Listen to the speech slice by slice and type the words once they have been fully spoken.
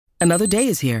Another day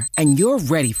is here, and you're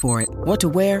ready for it. What to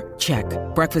wear? Check.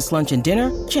 Breakfast, lunch, and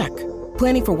dinner? Check.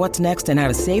 Planning for what's next and how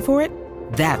to save for it?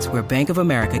 That's where Bank of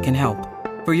America can help.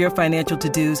 For your financial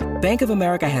to-dos, Bank of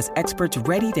America has experts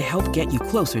ready to help get you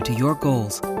closer to your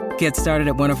goals. Get started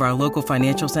at one of our local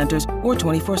financial centers or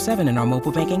 24/7 in our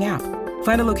mobile banking app.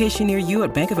 Find a location near you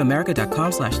at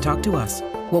bankofamerica.com/talktous.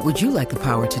 What would you like the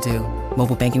power to do?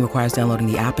 Mobile banking requires downloading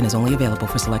the app and is only available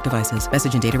for select devices.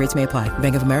 Message and data rates may apply.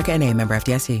 Bank of America N.A., member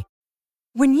FDIC.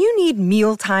 When you need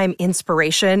mealtime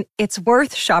inspiration, it's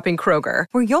worth shopping Kroger,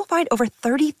 where you'll find over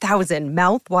 30,000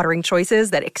 mouth-watering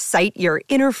choices that excite your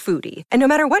inner foodie. And no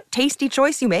matter what tasty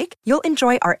choice you make, you'll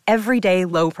enjoy our everyday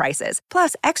low prices,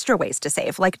 plus extra ways to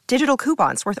save, like digital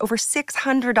coupons worth over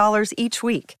 $600 each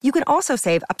week. You can also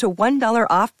save up to $1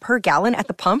 off per gallon at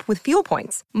the pump with fuel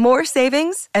points. More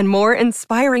savings and more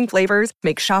inspiring flavors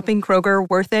make shopping Kroger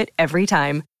worth it every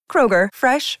time. Kroger,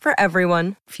 fresh for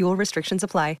everyone. Fuel restrictions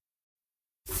apply.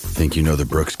 Think you know the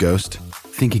Brooks Ghost?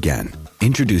 Think again.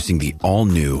 Introducing the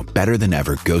all-new,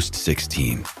 better-than-ever Ghost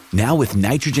 16. Now with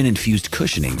nitrogen-infused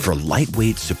cushioning for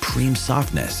lightweight, supreme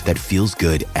softness that feels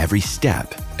good every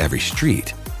step, every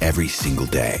street, every single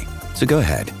day. So go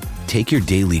ahead, take your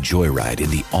daily joyride in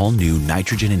the all-new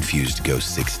nitrogen-infused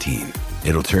Ghost 16.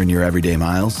 It'll turn your everyday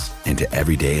miles into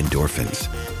everyday endorphins.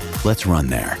 Let's run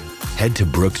there. Head to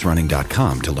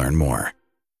brooksrunning.com to learn more.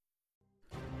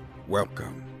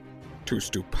 Welcome to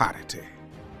Stupidity,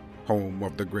 home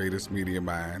of the greatest media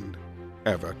mind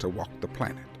ever to walk the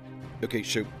planet. Okay,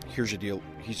 so here's the deal.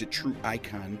 He's a true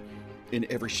icon in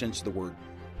every sense of the word.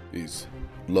 He's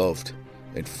loved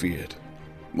and feared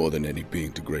more than any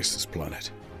being to grace this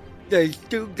planet. There's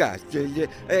two guys,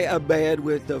 a man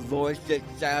with a voice that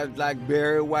sounds like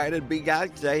Barry White and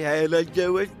Beyonce had a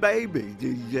Jewish baby.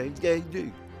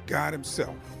 God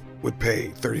himself would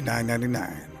pay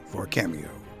 $39.99 for a cameo.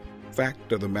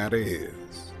 Fact of the matter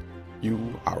is,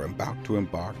 you are about to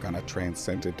embark on a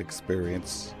transcendent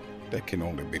experience that can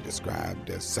only be described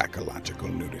as psychological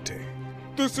nudity.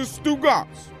 This is Stu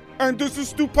Goss, and this is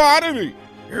Stupidity.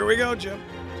 Here we go, Jim.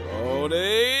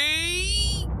 Tony.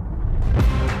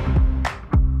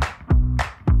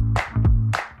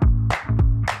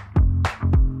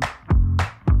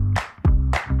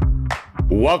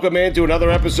 Welcome into another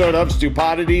episode of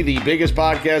Stupidity, the biggest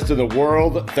podcast in the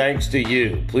world, thanks to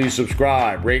you. Please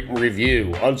subscribe, rate and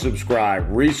review,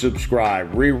 unsubscribe, resubscribe,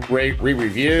 re-rate,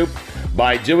 re-review.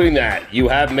 By doing that, you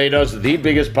have made us the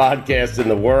biggest podcast in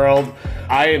the world.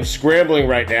 I am scrambling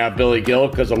right now, Billy Gill,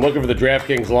 because I'm looking for the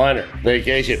DraftKings liner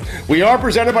vacation. We are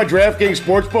presented by DraftKings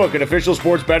Sportsbook, an official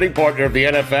sports betting partner of the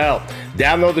NFL.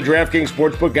 Download the DraftKings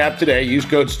Sportsbook app today. Use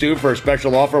code STU for a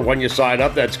special offer when you sign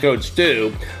up. That's code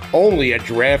STU, only at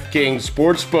DraftKings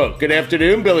Sportsbook. Good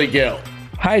afternoon, Billy Gill.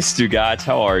 Hi, Stugotz.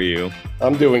 How are you?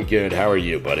 I'm doing good. How are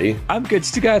you, buddy? I'm good.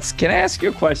 Stugotz, can I ask you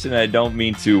a question? I don't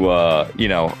mean to,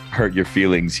 hurt your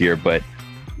feelings here, but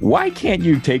why can't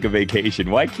you take a vacation?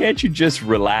 Why can't you just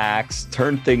relax,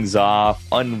 turn things off,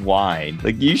 unwind?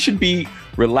 Like, you should be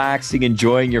relaxing,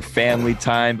 enjoying your family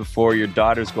time before your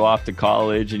daughters go off to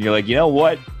college. And you're like, you know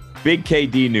what? Big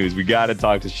KD news. We got to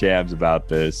talk to Shams about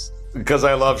this. Because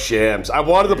I love Shams. I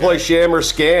wanted to play Sham or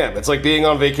Scam. It's like being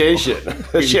on vacation.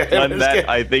 We've done that,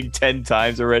 I think, 10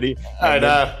 times already. I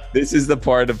know. This is the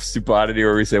part of Stupidity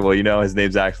where we say, well, his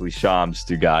name's actually Shams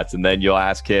Stugotz. And then you'll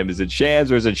ask him, is it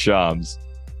Shams or is it Shams?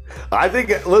 I think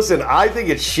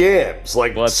it's Shams.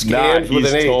 Like, well, it's scams not. with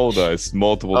He's an H. told us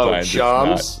multiple times.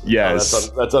 Shams? Yes.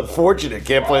 Oh, that's unfortunate.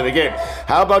 Can't play the game.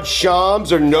 How about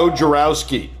Shams or no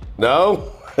Jarowski?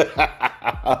 No?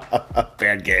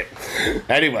 Bad game.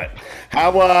 Anyway,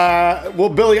 well,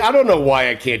 Billy, I don't know why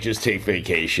I can't just take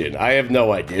vacation. I have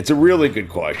no idea. It's a really good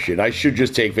question. I should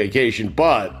just take vacation,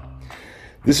 but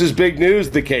this is big news,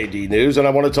 the KD news, and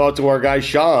I want to talk to our guy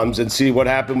Shams and see what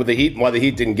happened with the Heat and why the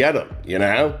Heat didn't get him,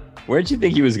 Where'd you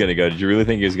think he was going to go? Did you really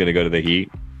think he was going to go to the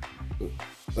Heat?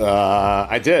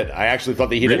 I did. I actually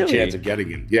thought the Heat had a chance of getting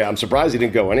him. Yeah, I'm surprised he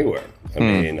didn't go anywhere. I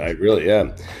mean, I really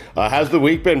am. How's the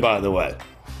week been, by the way?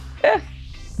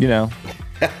 It's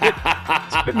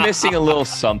been missing a little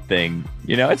something.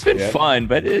 It's been fun,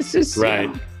 but it's just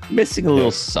missing a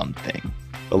little something.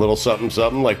 A little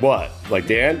something? Like what? Like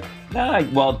Dan?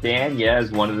 Well, Dan,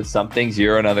 is one of the somethings.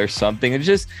 You're another something. It's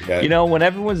just, when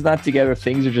everyone's not together,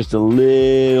 things are just a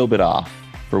little bit off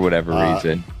for whatever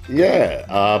reason.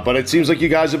 But it seems like you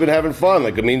guys have been having fun.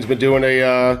 Like, Amin's been doing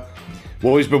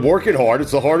he's been working hard.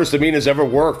 It's the hardest Amin has ever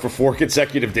worked for 4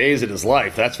 consecutive days in his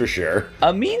life, that's for sure.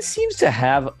 Amin seems to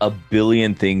have a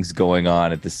billion things going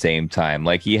on at the same time.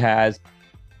 Like, he has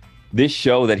this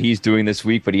show that he's doing this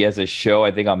week, but he has a show,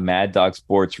 I think, on Mad Dog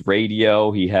Sports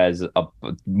Radio. He has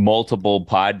multiple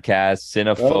podcasts,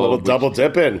 Cinephobe. A little double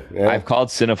dipping. Yeah. I've called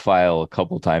Cinephile a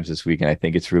couple times this week, and I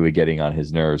think it's really getting on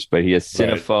his nerves. But he has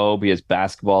Cinephobe. Right. He has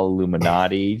Basketball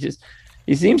Illuminati.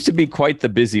 He seems to be quite the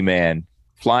busy man,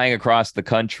 flying across the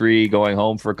country, going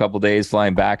home for a couple days,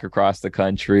 flying back across the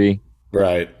country.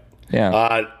 Right.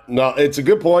 Yeah. No, it's a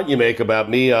good point you make about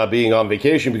me being on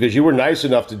vacation, because you were nice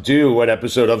enough to do an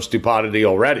episode of Stupidity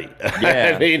already.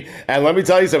 Yeah. I mean, and let me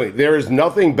tell you something. There is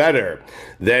nothing better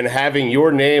than having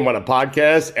your name on a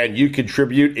podcast and you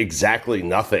contribute exactly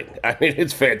nothing. I mean,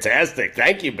 it's fantastic.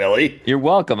 Thank you, Billy. You're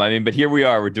welcome. I mean, but here we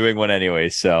are. We're doing one anyway,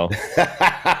 so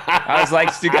I was like,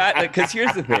 because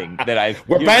here's the thing that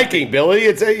we're banking, Billy.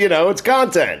 It's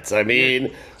content. I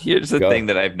mean, here's the thing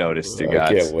that I've noticed, Stu.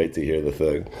 I can't wait to hear the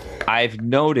thing. I've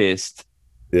noticed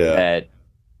that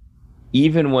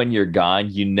even when you're gone,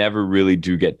 you never really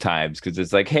do get times, because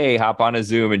it's like, hey, hop on a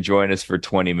Zoom and join us for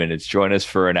 20 minutes, join us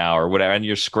for an hour, whatever. And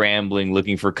you're scrambling,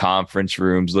 looking for conference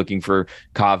rooms, looking for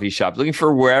coffee shops, looking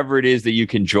for wherever it is that you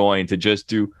can join to just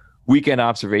do weekend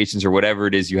observations or whatever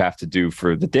it is you have to do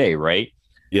for the day, right?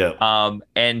 Yeah.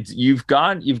 And you've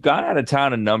gone out of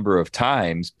town a number of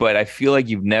times, but I feel like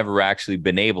you've never actually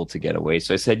been able to get away.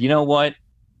 So I said, you know what?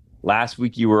 Last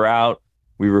week you were out.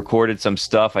 We recorded some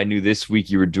stuff. I knew this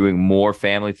week you were doing more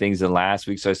family things than last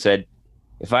week. So I said,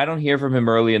 if I don't hear from him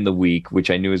early in the week, which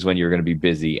I knew is when you were going to be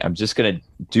busy, I'm just going to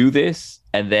do this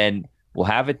and then we'll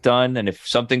have it done. And if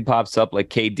something pops up like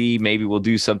KD, maybe we'll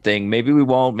do something. Maybe we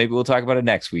won't. Maybe we'll talk about it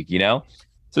next week, So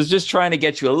it's just trying to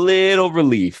get you a little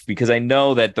relief, because I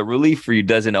know that the relief for you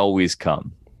doesn't always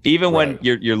come, even when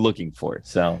you're looking for it.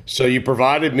 So you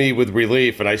provided me with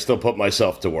relief, and I still put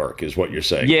myself to work, is what you're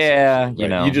saying. Yeah,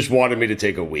 right? You just wanted me to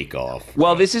take a week off.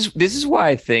 Well, this is why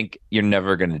I think you're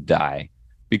never going to die,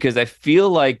 because I feel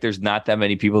like there's not that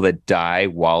many people that die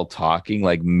while talking,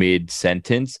 like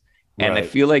mid-sentence. And I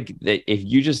feel like that if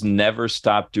you just never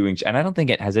stop doing, and I don't think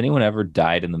has anyone ever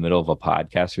died in the middle of a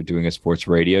podcast or doing a sports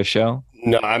radio show?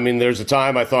 No, I mean, there's a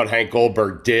time I thought Hank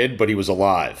Goldberg did, but he was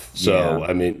alive. So,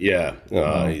 I mean,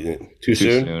 too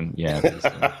soon?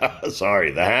 Yeah. Sorry,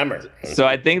 the hammer. So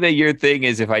I think that your thing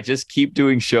is, if I just keep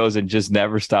doing shows and just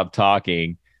never stop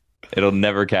talking, it'll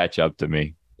never catch up to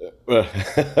me.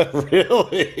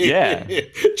 Really? Yeah.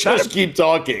 Just keep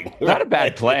talking. Not a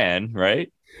bad plan,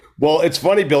 right? Well, it's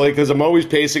funny, Billy, because I'm always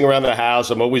pacing around the house.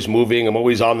 I'm always moving. I'm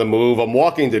always on the move. I'm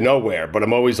walking to nowhere, but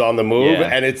I'm always on the move. Yeah.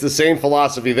 And it's the same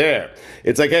philosophy there.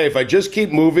 It's like, hey, if I just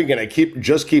keep moving and I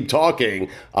keep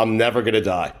talking, I'm never going to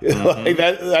die. Mm-hmm. Like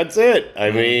that's it. I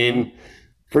mean,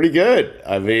 pretty good.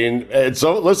 I mean, and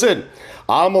so listen,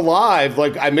 I'm alive.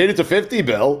 Like, I made it to 50,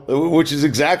 Bill, which is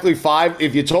exactly 5.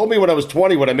 If you told me when I was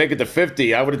 20, would I make it to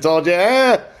 50, I would have told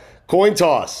you, coin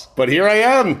toss. But here I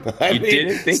am. I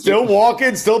mean, still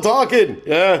walking, still talking.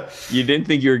 Yeah. You didn't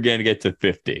think you were going to get to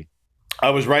 50. I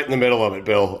was right in the middle of it,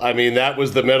 Bill. I mean, that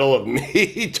was the middle of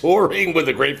me touring with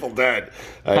the Grateful Dead.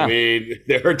 I mean,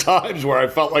 there are times where I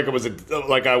felt like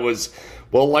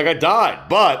I died.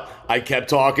 But I kept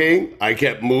talking. I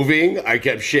kept moving. I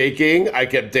kept shaking. I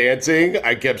kept dancing.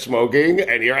 I kept smoking.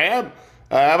 And here I am.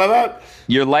 How about that?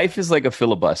 Your life is like a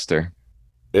filibuster.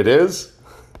 It is?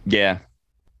 Yeah.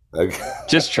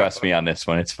 Just trust me on this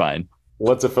one. It's fine.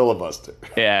 What's a filibuster?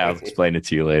 Yeah, I'll explain it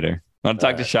to you later. Want to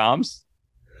talk to Shams?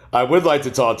 I would like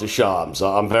to talk to Shams.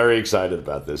 I'm very excited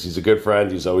about this. He's a good friend.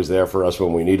 He's always there for us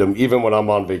when we need him, even when I'm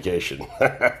on vacation.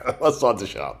 Let's talk to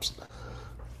Shams.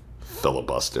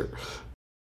 Filibuster.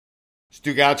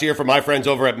 Stu Gouts here from my friends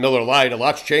over at Miller Lite. A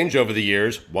lot's changed over the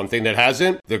years. One thing that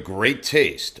hasn't, the great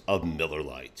taste of Miller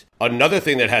Lite. Another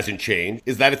thing that hasn't changed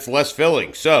is that it's less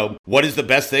filling. So, what is the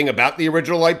best thing about the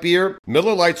original light beer?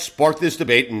 Miller Lite sparked this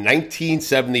debate in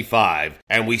 1975,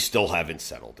 and we still haven't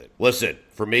settled it. Listen,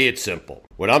 for me, it's simple.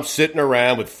 When I'm sitting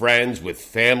around with friends, with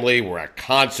family, we're at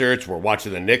concerts, we're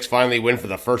watching the Knicks finally win for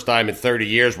the first time in 30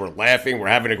 years, we're laughing, we're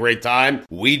having a great time,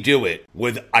 we do it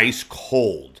with ice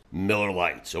cold Miller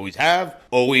Lites. Always have,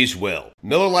 always will.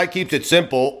 Miller Lite keeps it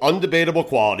simple, undebatable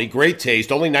quality, great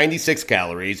taste, only 96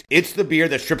 calories. It's the beer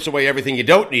that strips away everything you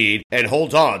don't need and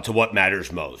holds on to what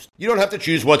matters most. You don't have to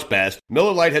choose what's best.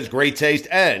 Miller Lite has great taste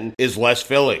and is less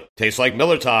filling. Tastes like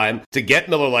Miller time. To get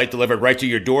Miller Lite delivered right to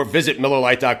your door, visit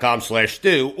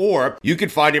MillerLite.com/stew, or you can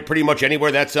find it pretty much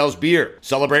anywhere that sells beer.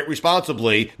 Celebrate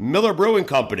responsibly. Miller Brewing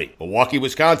Company, Milwaukee,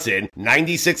 Wisconsin.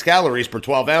 96 calories per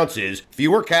 12 ounces.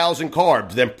 Fewer calories and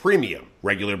carbs than premium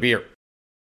regular beer.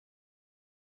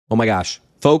 Oh my gosh.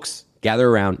 Folks, gather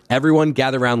around. Everyone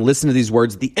gather around. Listen to these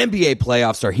words. The NBA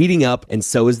playoffs are heating up, and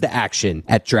so is the action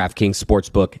at DraftKings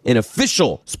Sportsbook, an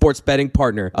official sports betting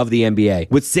partner of the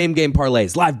NBA. With same-game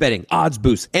parlays, live betting, odds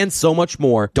boosts, and so much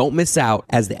more, don't miss out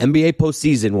as the NBA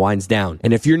postseason winds down.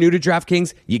 And if you're new to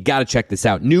DraftKings, you got to check this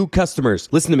out. New customers,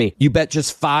 listen to me. You bet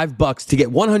just $5 to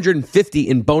get 150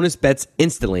 in bonus bets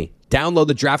instantly. Download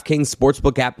the DraftKings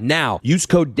Sportsbook app now. Use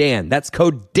code DAN. That's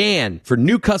code DAN for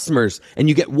new customers, and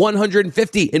you get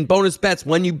 150 in bonus bets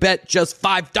when you bet just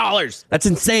 $5. That's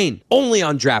insane. Only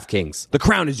on DraftKings. The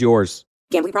crown is yours.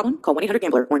 Gambling problem? Call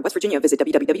 1-800-GAMBLER. Or in West Virginia, visit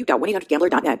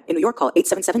www.1800gambler.net. In New York, call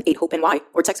 877-8-HOPE-NY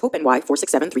or text HOPE-NY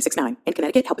 467-369. In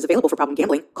Connecticut, help is available for problem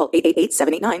gambling. Call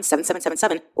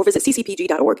 888-789-7777 or visit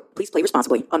ccpg.org. Please play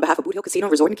responsibly. On behalf of Boot Hill Casino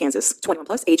Resort in Kansas. 21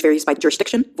 plus. Age varies by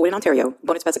jurisdiction. Void in Ontario.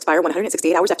 Bonus bets expire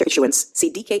 168 hours after issuance.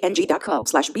 See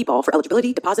dkng.co/bball for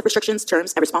eligibility, deposit restrictions,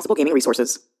 terms, and responsible gaming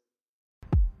resources.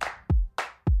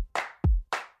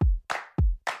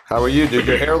 How are you, dude?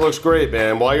 Your hair looks great,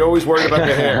 man. Why are you always worried about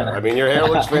your hair? I mean, your hair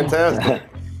looks fantastic.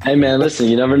 Hey, man, listen,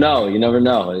 you never know. You never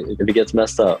know if it gets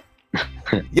messed up.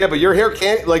 Yeah, but your hair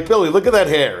can't, like, Billy, look at that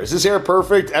hair. Is this hair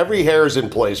perfect? Every hair is in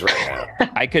place right now.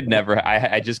 I could never.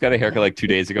 I just got a haircut like 2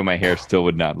 days ago. My hair still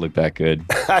would not look that good.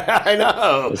 I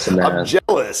know. Listen, I'm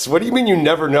jealous. What do you mean you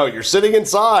never know? You're sitting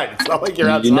inside. It's not like you're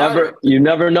outside. You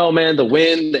never know, man. The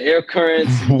wind, the air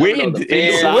currents. Wind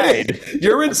inside.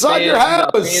 You're inside your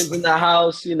house. Fans in the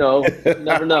house, you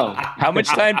never know. How much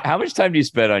time do you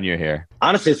spend on your hair?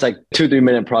 Honestly, it's like 2-3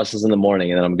 minute process in the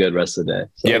morning, and then I'm good rest of the day.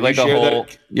 So you have like a whole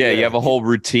you have a whole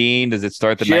routine. Does it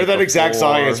start the night Share that before? exact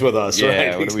science with us,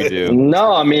 right? What do we do?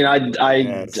 No, I mean,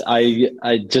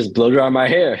 I just blow dry my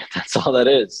hair. That's all that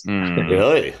is.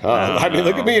 Really? I mean,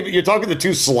 look at me. You're talking to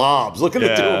two slobs. Look at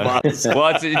the two of us.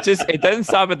 Well, it doesn't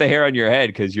stop at the hair on your head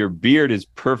because your beard is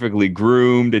perfectly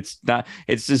groomed. It's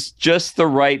just the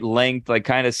right length, like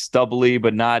kind of stubbly,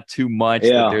 but not too much.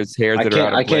 Yeah. That there's hairs that are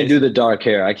out of I can't do the dark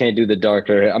hair. I can't do the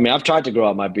darker hair. I mean, I've tried to grow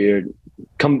out my beard.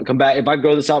 Come back. If I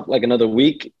grow this out like another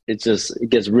week, it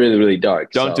gets really, really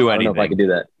dark. Don't do anything. I don't know if I can do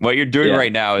that. What you're doing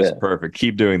right now is perfect.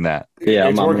 Keep doing that. Yeah,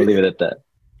 I'm going to leave it at that.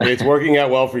 It's working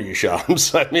out well for you,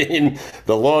 Shams. I mean,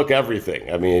 the look,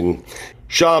 everything. I mean,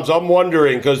 Shams, I'm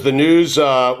wondering because the news,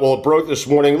 it broke this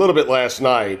morning, a little bit last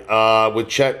night with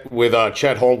Chet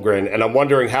Holmgren, and I'm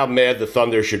wondering how mad the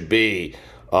Thunder should be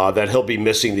that he'll be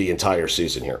missing the entire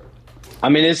season here. I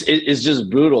mean, it's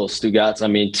just brutal, Stugotz. I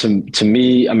mean, to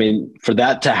me, I mean, for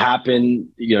that to happen,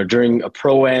 during a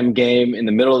Pro-Am game in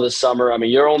the middle of the summer, I mean,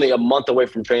 you're only a month away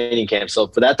from training camp. So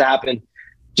for that to happen,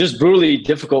 just brutally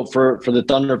difficult for the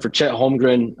Thunder, for Chet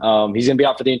Holmgren. He's going to be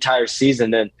out for the entire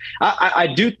season. And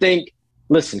I do think,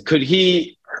 listen, could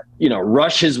he,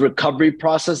 rush his recovery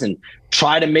process and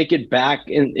try to make it back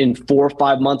in 4 or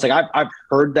 5 months? Like I've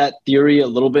heard that theory a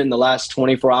little bit in the last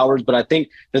 24 hours, but I think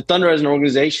the Thunder as an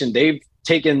organization, they've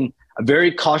taken a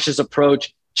very cautious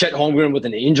approach. Chet Holmgren with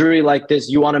an injury like this,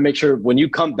 you want to make sure when you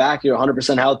come back, you're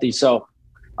 100% healthy. So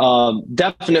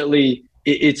definitely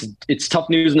it's tough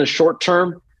news in the short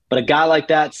term, but a guy like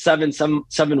that,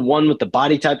 7'1" with the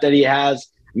body type that he has,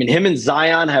 I mean, him and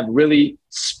Zion have really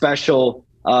special,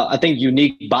 I think,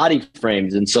 unique body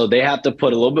frames. And so they have to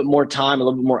put a little bit more time, a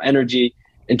little bit more energy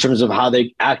in terms of how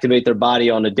they activate their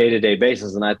body on a day-to-day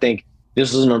basis. And I think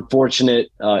this is an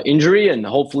unfortunate injury, and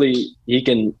hopefully he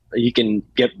can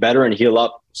get better and heal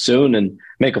up soon and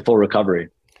make a full recovery.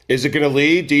 Is it going to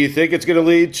lead? Do you think it's going to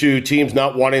lead to teams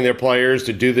not wanting their players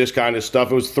to do this kind of stuff?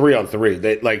 It was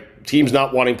 3-on-3. Teams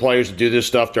not wanting players to do this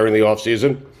stuff during the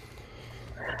offseason?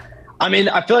 I mean,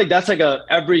 I feel like that's like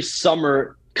every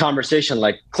summer conversation.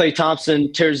 Like Klay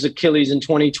Thompson tears his Achilles in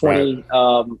 2020,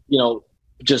 right.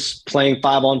 Just playing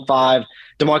 5-on-5.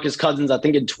 DeMarcus Cousins, I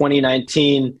think in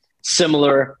 2019,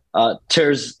 similar,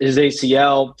 tears his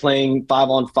ACL playing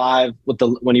 5-on-5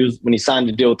 when he signed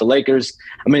to deal with the Lakers.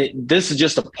 I mean, this is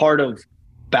just a part of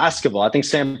basketball. I think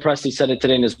Sam Presti said it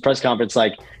today in his press conference,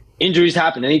 like, injuries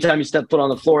happen. Anytime you step foot on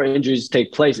the floor, injuries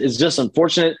take place. It's just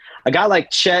unfortunate. A guy like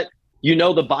Chet,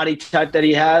 the body type that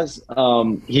he has,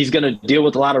 he's going to deal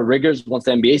with a lot of rigors once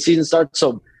the NBA season starts.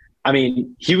 So, I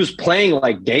mean, he was playing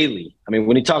like daily. I mean,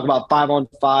 when you talk about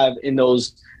 5-on-5 in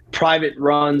those private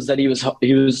runs that he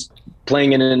was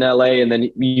playing in LA, and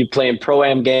then you play in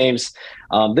Pro-Am games.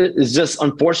 This is just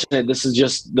unfortunate. This is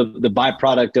just the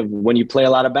byproduct of when you play a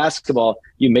lot of basketball,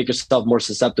 you make yourself more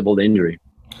susceptible to injury.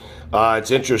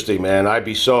 It's interesting, man. I'd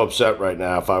be so upset right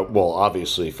now if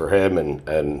obviously for him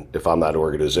and if I'm that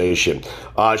organization.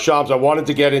 Shams, I wanted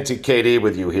to get into KD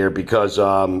with you here because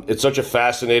it's such a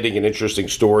fascinating and interesting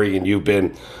story, and you've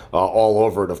been all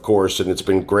over it, of course, and it's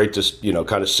been great to,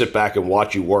 kind of sit back and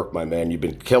watch you work, my man. You've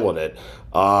been killing it.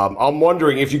 I'm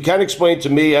wondering if you can explain to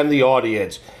me and the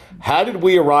audience, how did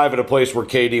we arrive at a place where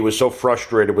KD was so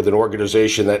frustrated with an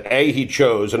organization that he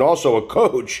chose, and also a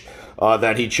coach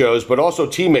that he chose, but also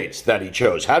teammates that he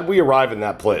chose? How did we arrive in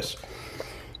that place?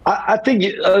 I think,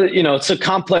 it's a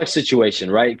complex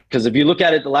situation, right? Because if you look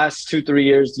at it the last 2-3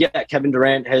 years, Kevin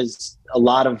Durant has a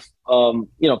lot of, from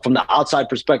the outside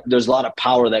perspective, there's a lot of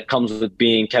power that comes with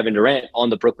being Kevin Durant on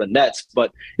the Brooklyn Nets.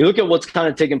 But you look at what's kind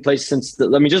of taken place since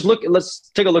let's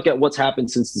take a look at what's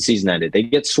happened since the season ended. They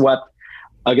get swept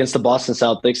against the Boston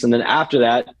Celtics. And then after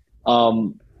that,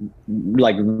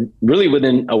 really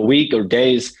within a week or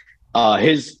days,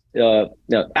 Adam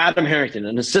Harrington,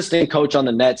 an assistant coach on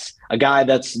the Nets, a guy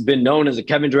that's been known as a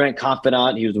Kevin Durant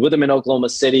confidant. He was with him in Oklahoma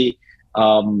City.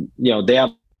 They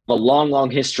have a long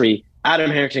history.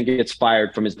 Adam Harrington gets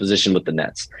fired from his position with the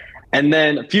Nets. And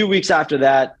then a few weeks after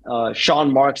that,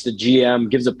 Sean Marks, the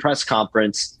GM, gives a press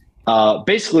conference,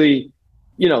 basically,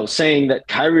 saying that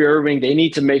Kyrie Irving, they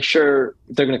need to make sure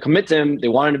they're going to commit to him. They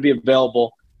want him to be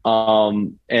available.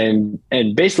 And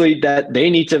basically that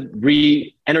they need to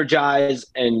re-energize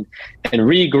and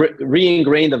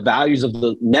re-ingrain the values of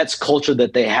the Nets culture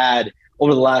that they had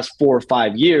over the last 4 or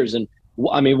 5 years. And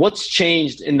I mean, what's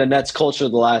changed in the Nets culture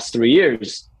the last 3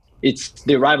 years? It's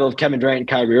the arrival of Kevin Durant and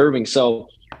Kyrie Irving. So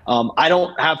I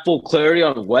don't have full clarity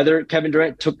on whether Kevin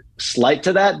Durant took slight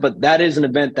to that, but that is an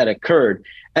event that occurred.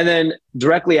 And then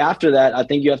directly after that, I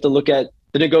think you have to look at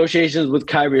the negotiations with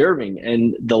Kyrie Irving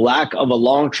and the lack of a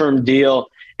long-term deal.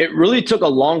 It really took a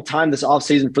long time this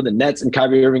offseason for the Nets and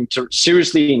Kyrie Irving to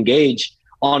seriously engage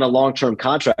on a long-term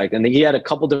contract. And he had a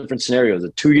couple different scenarios, a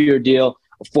 2-year deal,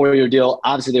 a 4-year deal.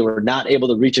 Obviously, they were not able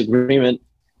to reach agreement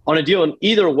on a deal. And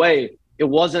either way, it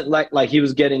wasn't like he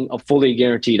was getting a fully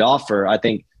guaranteed offer. I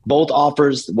think both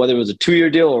offers, whether it was a 2-year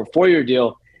deal or a 4-year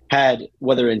deal, had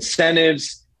whether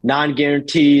incentives,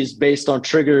 non-guarantees based on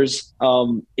triggers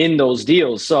in those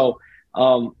deals. So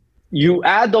you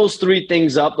add those three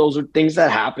things up. Those are things that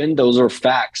happen. Those are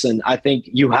facts. And I think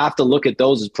you have to look at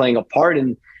those as playing a part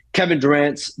in Kevin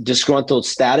Durant's disgruntled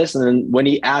status. And then when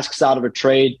he asks out of a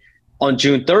trade on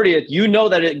June 30th, you know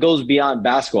that it goes beyond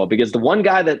basketball, because the one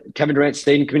guy that Kevin Durant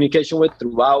stayed in communication with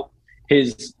throughout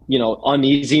his,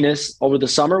 uneasiness over the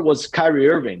summer was Kyrie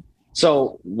Irving.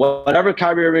 So whatever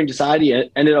Kyrie Irving decided, he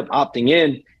ended up opting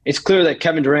in. It's clear that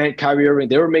Kevin Durant, Kyrie Irving,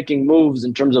 they were making moves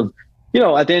in terms of, at the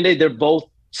end of the day, they're both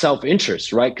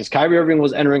self-interest, right? Because Kyrie Irving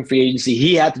was entering free agency.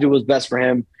 He had to do what was best for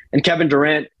him. And Kevin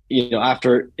Durant,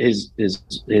 after his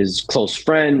close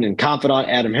friend and confidant,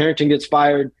 Adam Harrington, gets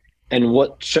fired, and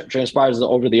what transpires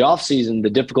over the offseason, the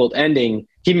difficult ending,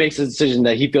 he makes a decision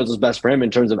that he feels is best for him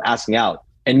in terms of asking out.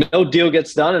 And no deal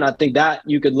gets done. And I think that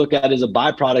you could look at as a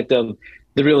byproduct of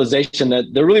the realization that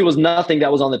there really was nothing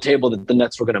that was on the table that the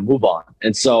Nets were going to move on.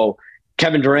 And so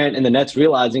Kevin Durant and the Nets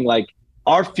realizing,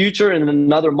 our future in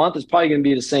another month is probably going to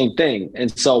be the same thing.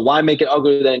 And so why make it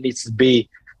uglier than it needs to be?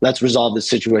 Let's resolve this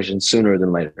situation sooner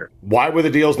than later. Why were the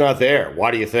deals not there?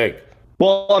 Why do you think?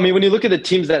 Well, I mean, when you look at the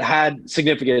teams that had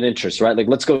significant interest, right?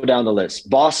 Let's go down the list.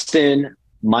 Boston,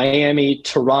 Miami,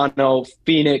 Toronto,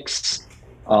 Phoenix,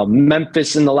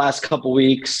 Memphis in the last couple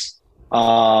weeks.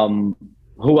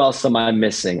 Who else am I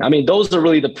missing? I mean, those are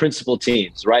really the principal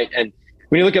teams, right? And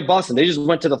when you look at Boston, they just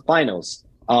went to the finals.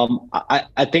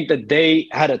 I think that they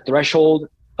had a threshold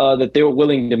that they were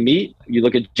willing to meet. You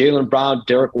look at Jaylen Brown,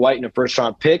 Derek White in a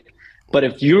first-round pick. But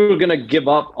if you're going to give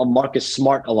up a Marcus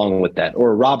Smart along with that,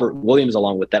 or Robert Williams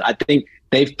along with that, I think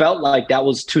they felt like that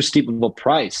was too steep of a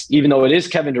price. Even though it is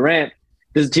Kevin Durant,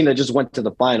 this is a team that just went to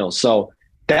the finals. So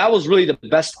that was really the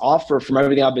best offer from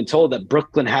everything I've been told that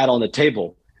Brooklyn had on the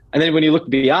table. And then when you look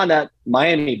beyond that,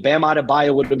 Miami, Bam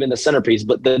Adebayo would have been the centerpiece,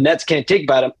 but the Nets can't take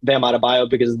Bam Adebayo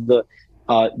because of the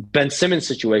Ben Simmons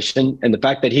situation and the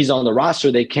fact that he's on the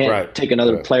roster. They can't take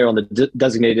another player on the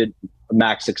designated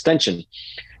max extension.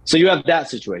 So you have that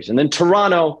situation. Then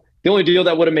Toronto, the only deal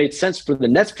that would have made sense from the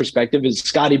Nets perspective is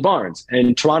Scotty Barnes,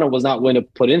 and Toronto was not willing to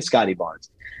put in Scotty Barnes.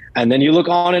 And then you look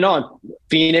on and on.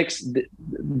 Phoenix,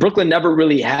 Brooklyn never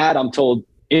really had, I'm told,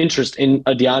 interest in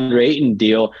a DeAndre Ayton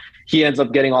deal. He ends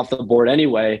up getting off the board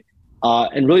anyway.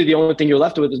 And really the only thing you're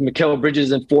left with is Mikal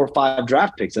Bridges and 4 or 5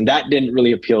 draft picks. And that didn't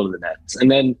really appeal to the Nets.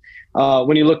 And then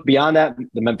when you look beyond that,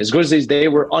 the Memphis Grizzlies, they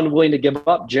were unwilling to give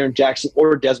up Jaren Jackson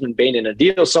or Desmond Bane in a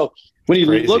deal. So when you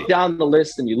look down the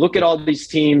list and you look at all these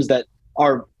teams that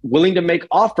are willing to make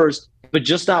offers, but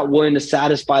just not willing to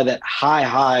satisfy that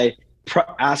high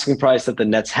asking price that the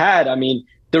Nets had. I mean,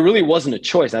 there really wasn't a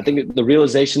choice. I think the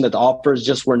realization that the offers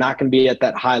just were not going to be at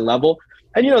that high level.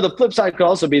 And, the flip side could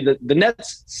also be that the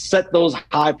Nets set those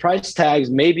high price tags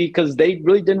maybe because they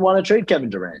really didn't want to trade Kevin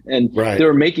Durant. And they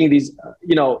were making these,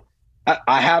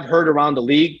 I have heard around the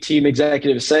league team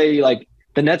executives say, like,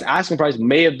 the Nets asking price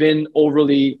may have been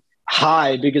overly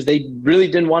high because they really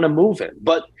didn't want to move him.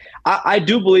 But I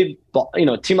do believe,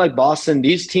 a team like Boston,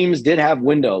 these teams did have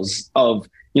windows of,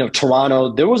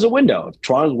 Toronto. There was a window. If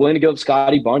Toronto was willing to give up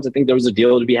Scotty Barnes, I think there was a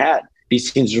deal to be had.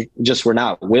 These teams just were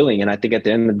not willing. And I think at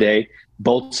the end of the day,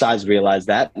 both sides realized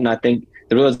that. And I think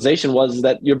the realization was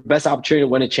that your best opportunity to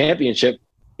win a championship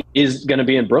is going to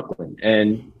be in Brooklyn.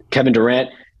 And Kevin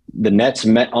Durant, the Nets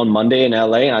met on Monday in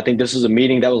LA. And I think this was a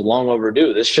meeting that was long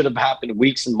overdue. This should have happened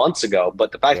weeks and months ago.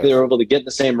 But the fact that they were able to get in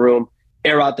the same room,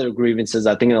 air out their grievances,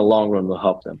 I think in the long run will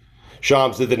help them.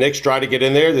 Shams, did the Knicks try to get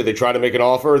in there? Did they try to make an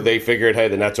offer? They figured, hey,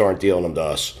 the Nets aren't dealing them to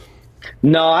us.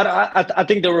 No, I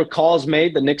think there were calls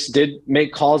made. The Knicks did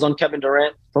make calls on Kevin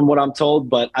Durant, from what I'm told.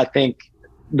 But I think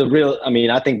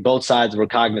I think both sides were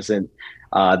cognizant.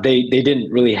 They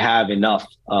didn't really have enough.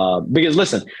 Because,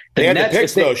 listen, they had Nets, the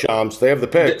picks, though, Shams. They have the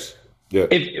picks.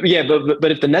 But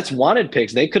if the Nets wanted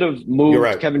picks, they could have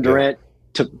moved Kevin Durant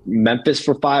to Memphis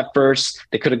for 5 firsts.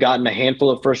 They could have gotten a handful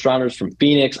of first-rounders from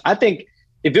Phoenix. I think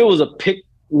if it was a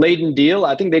pick-laden deal,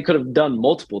 I think they could have done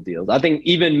multiple deals. I think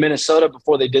even Minnesota,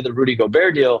 before they did the Rudy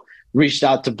Gobert deal, reached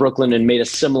out to Brooklyn and made a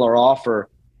similar offer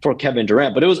for Kevin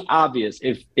Durant. But it was obvious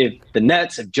if the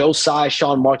Nets, if Joe Tsai,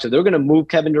 Sean Marks, if they were going to move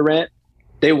Kevin Durant,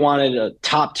 they wanted a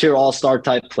top-tier all-star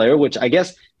type player, which I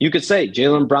guess you could say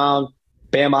Jaylen Brown,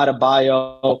 Bam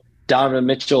Adebayo, Donovan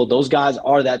Mitchell, those guys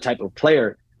are that type of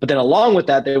player. But then along with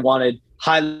that, they wanted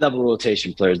high-level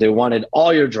rotation players. They wanted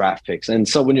all your draft picks. And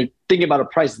so when you're thinking about a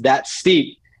price that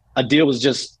steep, a deal was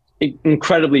just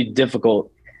incredibly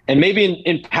difficult. And maybe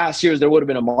in past years, there would have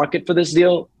been a market for this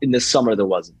deal. In this summer, there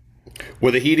wasn't.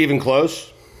 Were the Heat even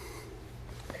close?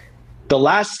 The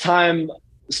last time,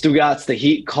 Stugotz, the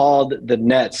Heat called the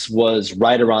Nets was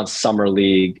right around Summer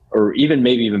League, or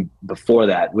maybe even before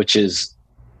that, which is,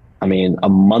 a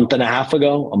month and a half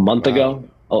ago,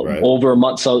 over a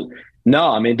month. So,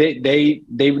 no, they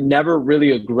never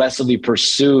really aggressively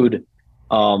pursued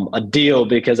a deal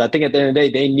because I think at the end of the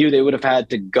day, they knew they would have had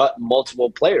to gut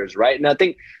multiple players, right? And I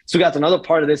think, Stugotz, another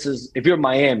part of this is if you're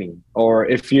Miami or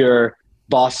if you're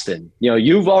Boston,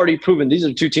 you've already proven these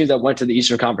are two teams that went to the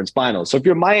Eastern Conference Finals. So if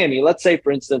you're Miami, let's say,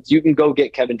 for instance, you can go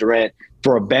get Kevin Durant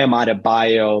for a Bam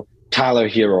Adebayo, Tyler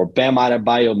Hero, Bam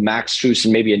Adebayo, Max Strus,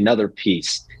 and maybe another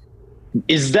piece.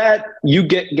 Is that you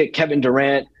get Kevin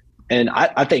Durant? And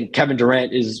I think Kevin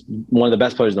Durant is one of the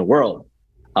best players in the world.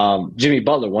 Jimmy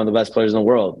Butler, one of the best players in the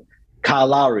world. Kyle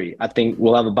Lowry, I think,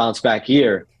 will have a bounce back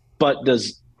year. But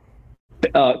does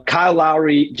Kyle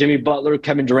Lowry, Jimmy Butler,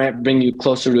 Kevin Durant bring you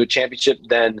closer to a championship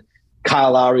than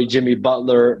Kyle Lowry, Jimmy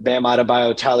Butler, Bam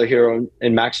Adebayo, Tyler Hero,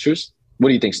 and Max Strus? What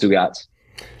do you think, Stugotz?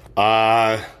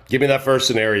 Give me that first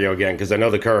scenario again, because I know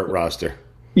the current roster.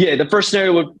 Yeah, the first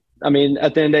scenario would, at the end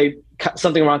of the day,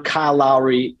 something around Kyle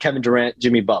Lowry, Kevin Durant,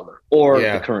 Jimmy Butler, or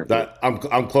the current.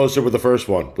 I'm closer with the first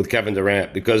one, with Kevin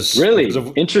Durant, because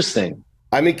interesting.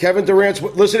 Kevin Durant's.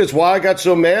 Listen, it's why I got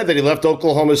so mad that he left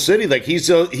Oklahoma City. Like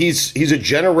he's a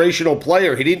generational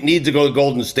player. He didn't need to go to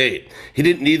Golden State. He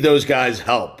didn't need those guys'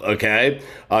 help. Okay,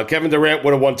 Kevin Durant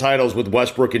would have won titles with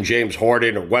Westbrook and James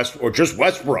Harden, or just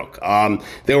Westbrook.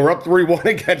 They were up 3-1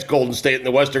 against Golden State in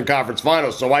the Western Conference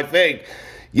Finals. So I think.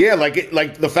 Yeah,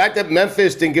 like the fact that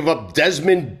Memphis didn't give up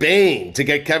Desmond Bane to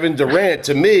get Kevin Durant,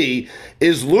 to me,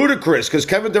 is ludicrous because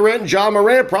Kevin Durant and Ja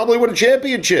Morant probably win a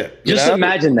championship. Just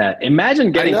imagine that.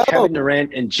 Imagine getting Kevin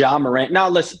Durant and Ja Morant. Now,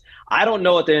 listen, I don't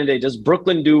know at the end of the day, does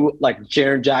Brooklyn do like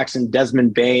Jaren Jackson,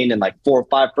 Desmond Bane, and like 4 or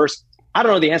 5 firsts? I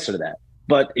don't know the answer to that.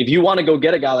 But if you want to go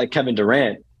get a guy like Kevin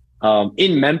Durant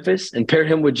in Memphis and pair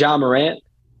him with Ja Morant,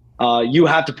 you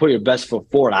have to put your best foot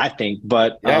forward, I think.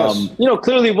 But,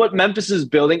 clearly what Memphis is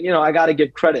building, I got to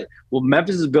give credit. What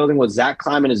Memphis is building, what Zach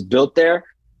Kleiman has built there,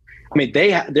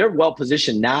 they're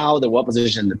well-positioned now. They're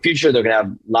well-positioned in the future. They're going to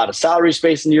have a lot of salary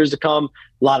space in years to come,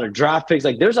 a lot of draft picks.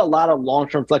 Like, there's a lot of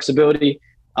long-term flexibility.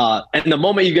 And the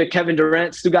moment you get Kevin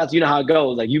Durant, Stugotz, you know how it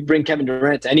goes. Like, you bring Kevin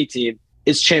Durant to any team,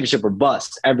 it's championship or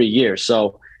bust every year.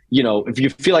 So, if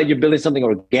you feel like you're building something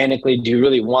organically, do you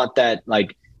really want that,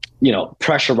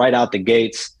 pressure right out the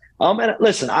gates? And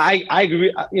listen, I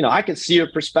agree. I can see your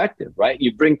perspective, right?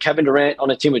 You bring Kevin Durant on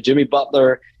a team with Jimmy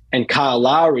Butler and Kyle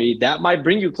Lowry, that might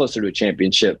bring you closer to a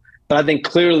championship. But I think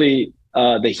clearly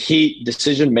the Heat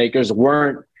decision makers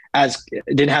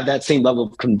didn't have that same level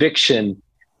of conviction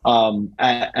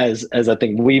as I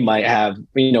think we might have.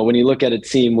 When you look at a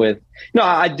team with,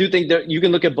 I do think that you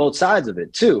can look at both sides of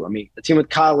it too. I mean, a team with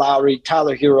Kyle Lowry,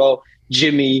 Tyler Hero,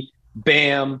 Jimmy,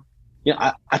 Bam.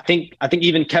 I think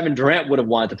even Kevin Durant would have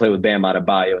wanted to play with Bam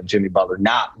Adebayo and Jimmy Butler,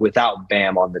 not without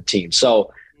Bam on the team.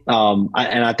 So,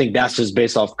 I think that's just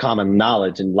based off common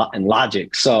knowledge and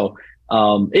logic. So,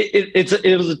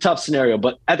 it was a tough scenario,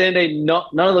 but at the end of the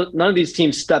day, none of these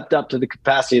teams stepped up to the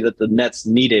capacity that the Nets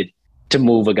needed to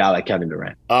move a guy like Kevin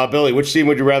Durant. Billy, which team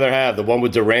would you rather have? The one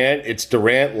with Durant? It's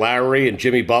Durant, Lowry, and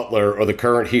Jimmy Butler, or the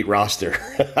current Heat roster?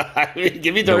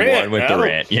 Give me Durant. The one with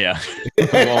Durant, yeah.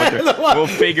 We'll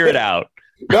figure it out.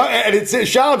 No, and it's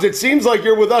Shams. It seems like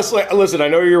you're with us. Like, listen, I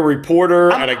know you're a reporter,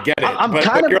 and I get it.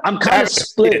 I'm kind of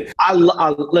split.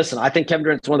 Listen. I think Kevin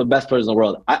Durant's one of the best players in the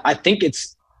world. I think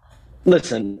it's.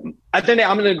 Listen, I think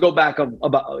I'm going to go back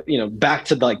back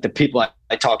to the people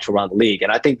I talked to around the league,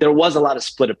 and I think there was a lot of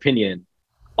split opinion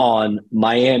on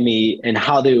Miami and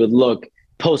how they would look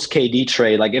post KD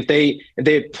trade. Like if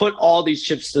they put all these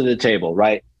chips to the table,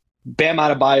 right? Bam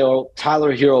Adebayo,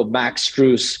 Tyler Hero, Max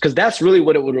Strus, because that's really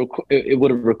what it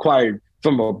would have required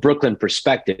from a Brooklyn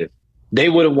perspective. They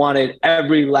would have wanted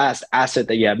every last asset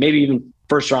that you have, maybe even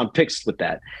first round picks with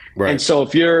that. Right. And so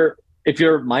if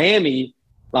you're Miami.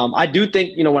 I do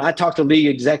think, when I talk to league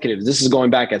executives, this is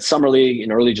going back at Summer League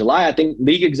in early July, I think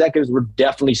league executives were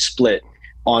definitely split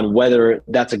on whether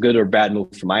that's a good or bad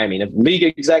move for Miami. And if league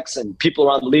execs and people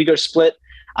around the league are split,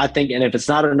 I think, and if it's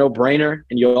not a no-brainer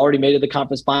and you already made it to the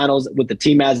conference finals with the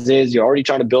team as is, you're already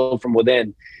trying to build from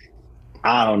within,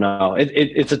 I don't know.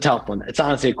 It's a tough one. It's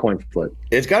honestly a coin flip.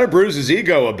 It's got to bruise his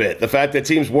ego a bit, the fact that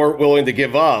teams weren't willing to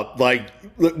give up.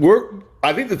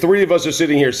 I think the three of us are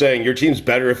sitting here saying your team's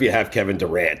better if you have Kevin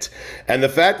Durant. And the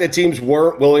fact that teams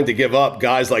weren't willing to give up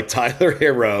guys like Tyler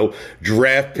Hero,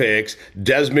 draft picks,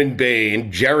 Desmond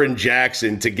Bane, Jaren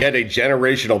Jackson to get a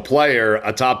generational player,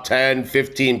 a top 10,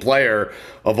 15 player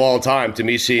of all time, to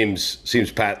me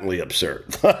seems patently absurd.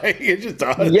 It just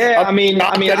does. Yeah,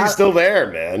 he's still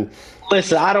there, man.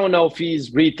 Listen, I don't know if he's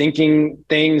rethinking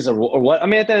things or what. I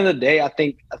mean, at the end of the day, I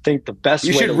think the best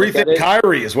way to look at it. You should rethink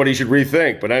Kyrie is what he should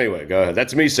rethink. But anyway, go ahead.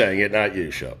 That's me saying it, not you,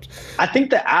 Shubs. I think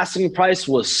the asking price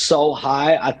was so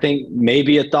high. I think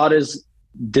maybe a thought is,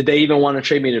 did they even want to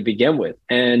trade me to begin with?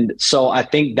 And so I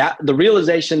think that the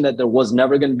realization that there was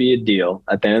never going to be a deal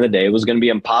at the end of the day, it was going to be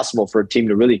impossible for a team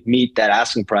to really meet that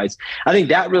asking price. I think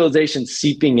that realization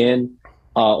seeping in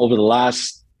over the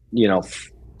last,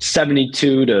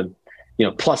 72 to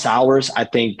plus hours, I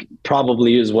think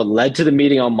probably is what led to the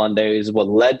meeting on Monday, is what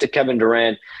led to Kevin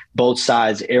Durant, both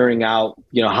sides airing out,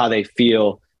 how they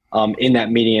feel in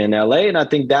that meeting in LA. And I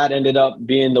think that ended up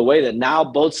being the way that now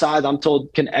both sides, I'm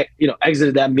told, can,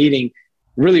 exited that meeting,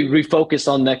 really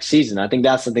refocus on next season. I think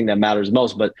that's the thing that matters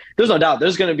most. But there's no doubt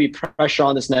there's going to be pressure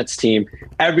on this Nets team.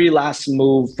 Every last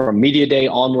move from media day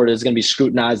onward is going to be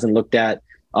scrutinized and looked at.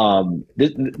 There's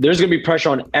going to be pressure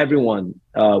on everyone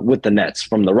with the Nets,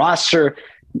 from the roster,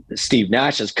 Steve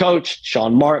Nash as coach,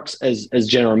 Sean Marks as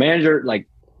general manager,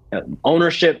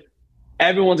 ownership.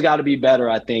 Everyone's got to be better,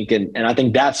 I think. And I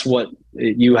think that's what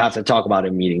you have to talk about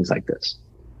in meetings like this.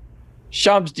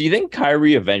 Shams, do you think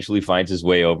Kyrie eventually finds his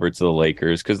way over to the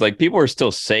Lakers? Because people are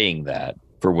still saying that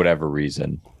for whatever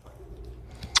reason.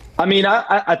 I mean,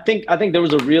 I think there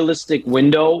was a realistic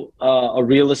window, a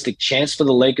realistic chance for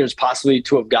the Lakers possibly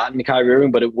to have gotten Kyrie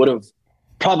Irving, but it would have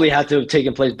probably had to have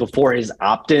taken place before his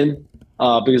opt-in,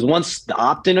 because once the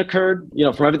opt-in occurred,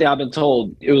 from everything I've been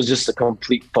told, it was just a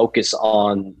complete focus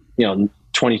on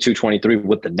 22, 23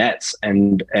 with the Nets,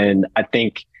 and I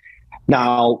think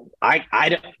now I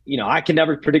can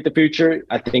never predict the future.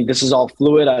 I think this is all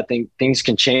fluid. I think things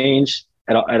can change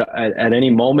at any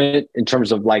moment in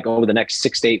terms of over the next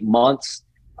 6 to 8 months.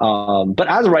 But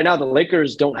as of right now, the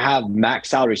Lakers don't have max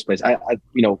salary space.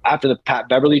 After the Pat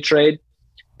Beverly trade,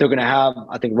 they're going to have,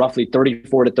 I think, roughly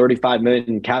 34 to 35 million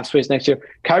in cap space next year.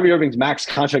 Kyrie Irving's max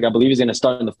contract, I believe, is going to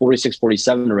start in the 46,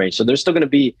 47 range. So they're still going to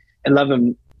be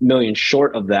 11 million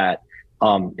short of that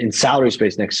in salary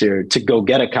space next year to go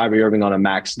get a Kyrie Irving on a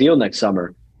max deal next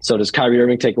summer. So does Kyrie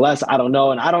Irving take less? I don't know.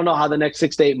 And I don't know how the next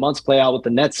 6 to 8 months play out with the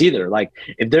Nets either.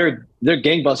 If they're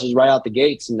gangbusters right out the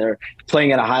gates and they're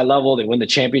playing at a high level, they win the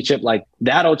championship,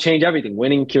 that'll change everything.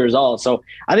 Winning cures all. So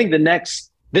I think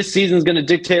this season is going to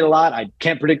dictate a lot. I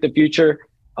can't predict the future.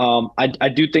 I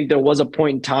do think there was a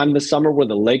point in time this summer where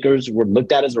the Lakers were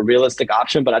looked at as a realistic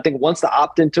option. But I think once the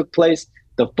opt-in took place,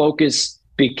 the focus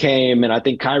became, and I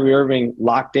think Kyrie Irving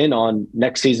locked in on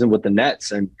next season with the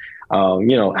Nets, and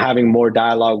having more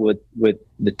dialogue with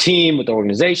the team, with the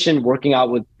organization, working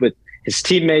out with his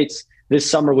teammates this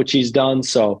summer, which he's done.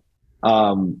 So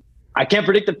I can't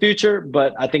predict the future,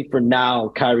 but I think for now,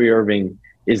 Kyrie Irving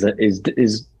is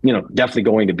definitely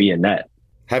going to be in net.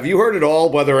 Have you heard at all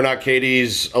whether or not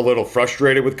KD's a little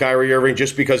frustrated with Kyrie Irving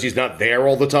just because he's not there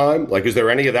all the time? Like, is there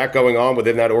any of that going on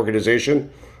within that organization?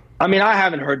 I mean, I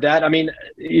haven't heard that. I mean,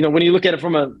 when you look at it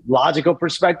from a logical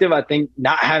perspective, I think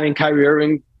not having Kyrie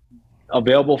Irving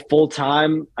available full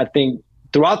time, I think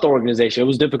throughout the organization, it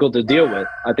was difficult to deal with.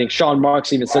 I think Sean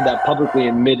Marks even said that publicly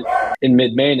in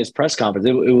mid-May in his press conference.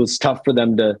 It was tough for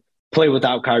them to play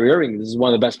without Kyrie Irving. This is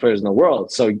one of the best players in the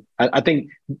world. So I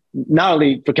think not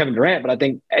only for Kevin Durant, but I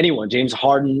think anyone, James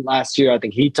Harden last year, I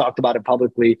think he talked about it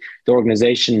publicly, the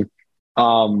organization.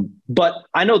 But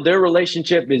I know their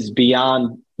relationship is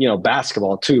beyond,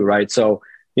 basketball too, right? So,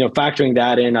 factoring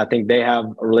that in, I think they have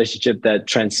a relationship that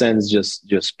transcends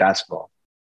just basketball.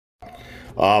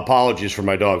 Apologies for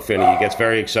my dog, Finney. He gets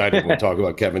very excited when we talk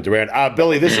about Kevin Durant.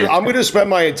 Billy, I'm going to spend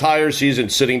my entire season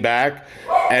sitting back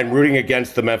and rooting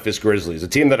against the Memphis Grizzlies, a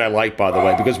team that I like, by the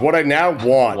way, because what I now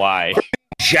want... Why?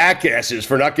 Jackasses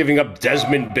for not giving up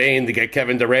Desmond Bane to get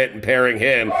Kevin Durant and pairing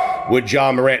him with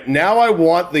John Morant. Now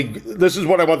this is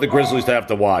what I want the Grizzlies to have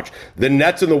to watch. The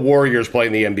Nets and the Warriors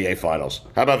playing the NBA Finals.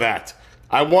 How about that?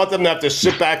 I want them to have to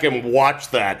sit back and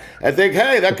watch that and think,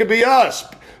 hey, that could be us.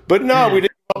 But no, we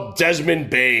didn't love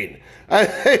Desmond Bane.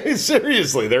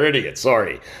 Seriously, they're idiots.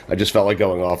 Sorry. I just felt like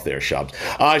going off there, Shubs.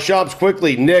 Shubs,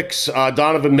 quickly, Knicks,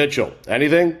 Donovan Mitchell.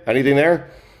 Anything there?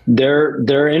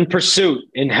 They're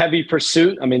in heavy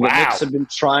pursuit. I mean, the Knicks have been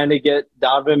trying to get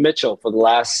Donovan Mitchell for the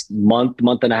last month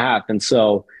and a half. And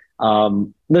so,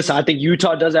 listen, I think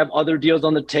Utah does have other deals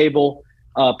on the table,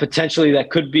 potentially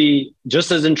that could be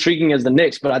just as intriguing as the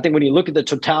Knicks. But I think when you look at the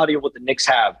totality of what the Knicks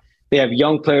have, they have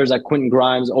young players like Quentin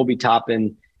Grimes, Obi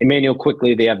Toppin, Emmanuel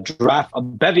Quickley. They have a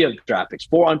bevy of draft picks,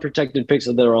 4 unprotected picks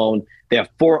of their own. They have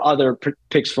 4 other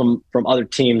picks from other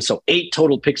teams, so 8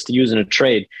 total picks to use in a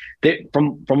trade.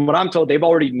 From what I'm told, they've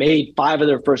already made 5 of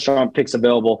their first-round picks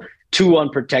available, 2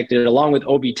 unprotected, along with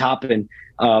Obi Toppin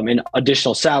in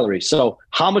additional salary. So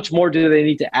how much more do they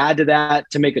need to add to that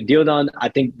to make a deal done? I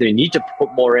think they need to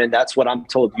put more in. That's what I'm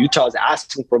told. Utah is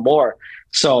asking for more.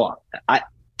 So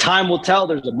time will tell.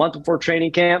 There's a month before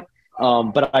training camp.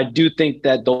 But I do think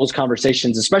that those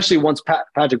conversations, especially once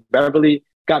Patrick Beverley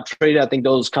got traded, I think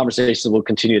those conversations will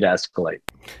continue to escalate.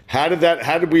 How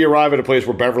did we arrive at a place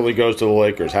where Beverley goes to the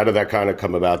Lakers? How did that kind of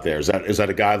come about there? Is that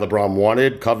a guy LeBron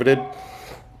wanted, coveted?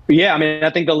 Yeah, I mean, I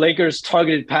think the Lakers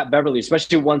targeted Pat Beverley,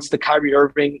 especially once the Kyrie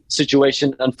Irving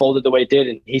situation unfolded the way it did,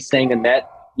 and he's staying in net.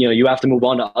 You have to move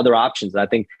on to other options. I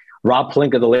think Rob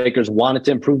Pelinka, the Lakers, wanted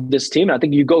to improve this team. And I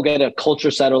think you go get a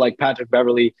culture setter like Patrick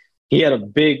Beverley. He had a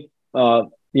big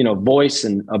voice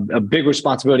and a big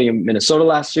responsibility in Minnesota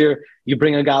last year. You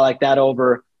bring a guy like that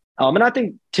over. And I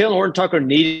think Taylor Horton-Tucker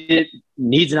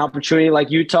needs an opportunity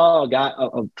like Utah, a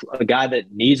guy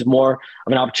that needs more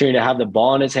of an opportunity to have the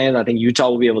ball in his hands. I think Utah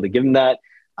will be able to give him that.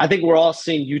 I think we're all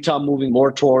seeing Utah moving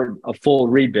more toward a full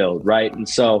rebuild, right? And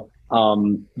so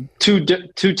two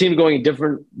teams going in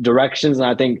different directions, and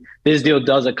I think this deal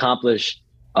does accomplish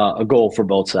a goal for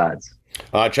both sides.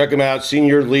 Check him out,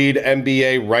 senior lead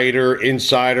NBA writer,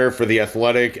 insider for The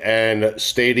Athletic and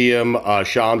Stadium.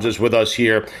 Shams is with us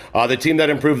here. The team that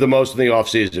improved the most in the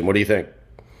offseason, what do you think?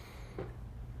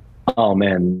 Oh,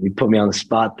 man, you put me on the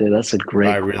spot there. That's a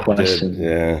great question. Did.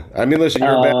 Yeah. I mean, listen,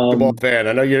 you're a basketball fan.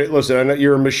 I know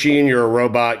you're a machine, you're a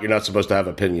robot. You're not supposed to have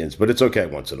opinions, but it's okay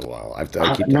once in a while. I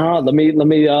keep let me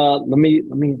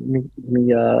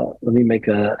make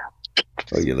a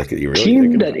Oh, you really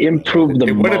team that improved the most.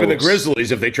 It would have been the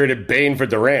Grizzlies if they traded Bane for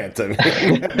Durant. I mean.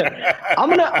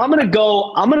 I'm gonna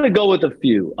go with a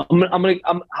few. How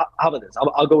about this?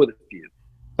 I'll go with a few.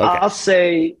 Okay. I'll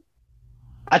say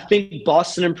I think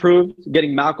Boston improved,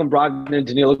 getting Malcolm Brogdon and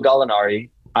Danilo Gallinari.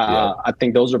 I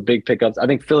think those are big pickups. I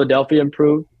think Philadelphia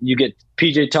improved. You get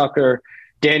PJ Tucker,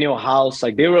 Daniel House.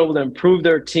 Like, they were able to improve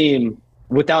their team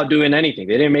without doing anything.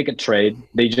 They didn't make a trade.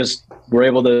 They just were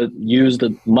able to use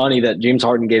the money that James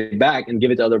Harden gave back and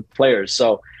give it to other players.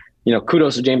 So,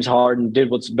 kudos to James Harden, did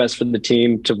what's best for the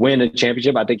team to win a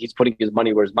championship. I think he's putting his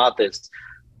money where his mouth is.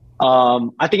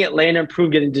 I think Atlanta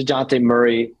improved, getting DeJounte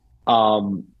Murray.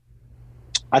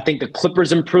 I think the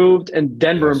Clippers improved and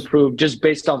Denver improved just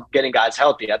based off getting guys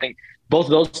healthy. I think both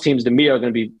of those teams, to me, are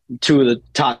going to be 2 of the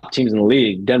top teams in the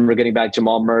league. Denver getting back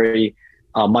Jamal Murray,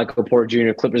 Michael Porter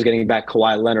Jr., Clippers getting back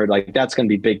Kawhi Leonard. Like, that's going to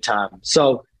be big time.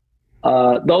 So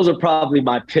those are probably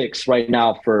my picks right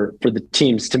now for the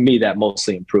teams, to me, that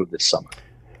mostly improved this summer.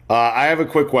 I have a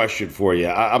quick question for you.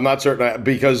 I'm not certain,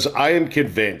 because I am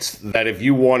convinced that if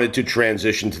you wanted to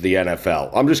transition to the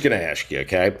NFL, I'm just going to ask you,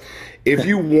 okay? If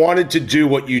you wanted to do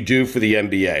what you do for the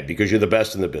NBA, because you're the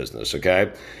best in the business,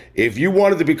 okay? If you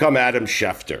wanted to become Adam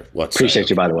Schefter, let's Appreciate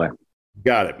you, by the way.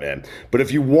 Got it, man. But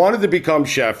if you wanted to become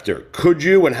Schefter, could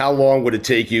you, and how long would it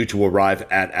take you to arrive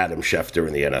at Adam Schefter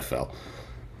in the NFL?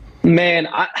 Man,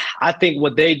 I think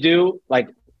what they do, like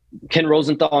Ken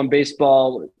Rosenthal in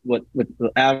baseball, what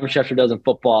Adam Schefter does in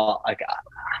football, like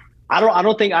I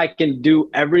don't think I can do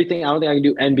everything. I don't think I can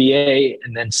do NBA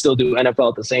and then still do NFL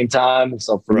at the same time.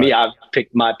 So for me, I've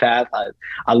picked my path.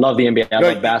 I love the NBA. I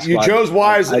love basketball. You chose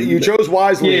wisely. You chose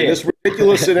wisely. Yeah. In this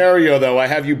ridiculous scenario, though, I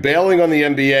have you bailing on the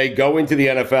NBA, going to the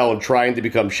NFL, and trying to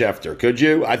become Schefter. Could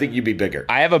you? I think you'd be bigger.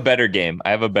 I have a better game.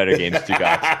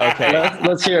 Stugatz. Okay.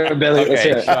 Let's hear it, Billy. Let's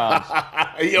hear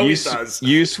it. He always does.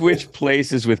 You switch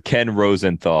places with Ken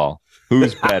Rosenthal.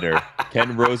 Who's better,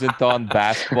 Ken Rosenthal on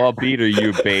basketball beat or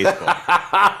you baseball?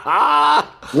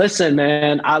 Listen,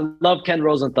 man, I love Ken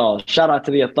Rosenthal. Shout out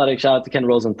to The Athletic. Shout out to Ken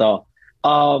Rosenthal.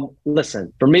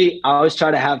 Listen, for me, I always try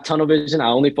to have tunnel vision. I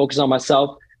only focus on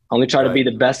myself. I only try to be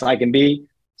the best I can be.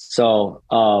 So,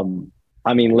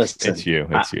 I mean, listen. It's you.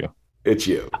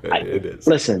 It is.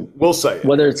 Listen. We'll say it.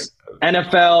 Whether it's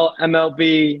NFL,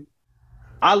 MLB,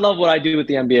 I love what I do with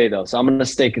the NBA, though. So I'm going to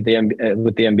stick with the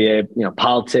NBA. You know,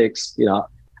 politics. You know,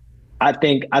 I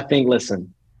think.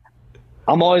 Listen,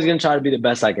 I'm always going to try to be the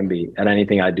best I can be at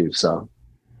anything I do. So,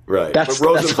 right. But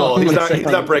Rosenthal, he's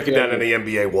not breaking down any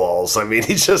NBA walls. I mean,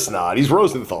 he's just not. He's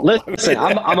Rosenthal. Listen,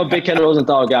 I'm a big Ken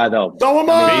Rosenthal guy, though. So am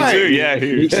I. Me too. Yeah,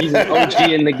 he's an OG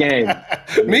in the game.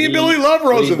 Me and Billy love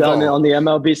Rosenthal.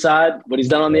 What he's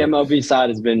done on the MLB side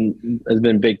has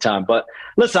been big time. But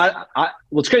listen,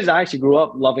 what's crazy is I actually grew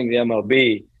up loving the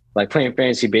MLB, like playing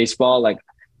fantasy baseball. Like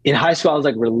in high school, I was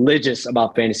like religious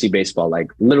about fantasy baseball.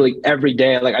 Like literally every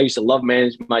day. Like I used to love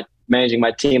managing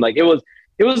my team. Like it was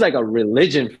like a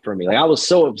religion for me. Like I was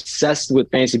so obsessed with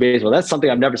fantasy baseball. That's something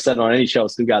I've never said on any show,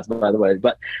 Stugatz, by the way.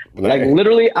 But like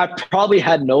literally, I probably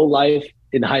had no life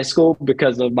in high school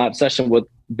because of my obsession with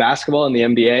basketball and the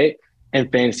NBA and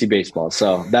fantasy baseball.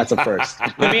 So that's a first.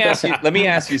 Let me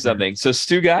ask you something. So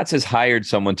Stugatz has hired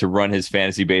someone to run his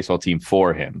fantasy baseball team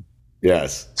for him.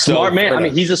 Yes. Smart man. I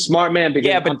mean, he's a smart man.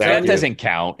 Yeah, but that doesn't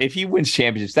count. If he wins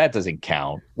championships, that doesn't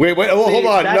count. Wait. Well, hold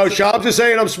on. No, Shabs is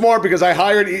saying I'm smart because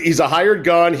he's a hired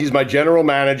gun. He's my general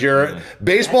manager. Yeah.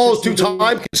 Baseball is too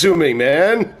time consuming,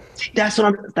 man. That's what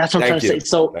I'm trying to say.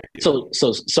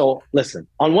 So listen,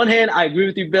 on one hand, I agree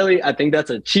with you, Billy. I think that's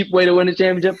a cheap way to win a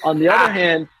championship. On the other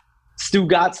hand,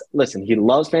 Stugatz, listen, he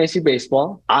loves fantasy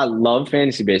baseball. I love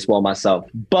fantasy baseball myself.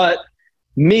 But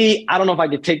me, I don't know if I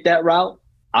could take that route.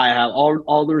 I have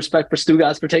all the respect for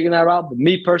Stugatz for taking that route. But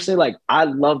me personally, like I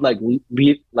love like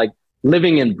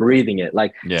living and breathing it.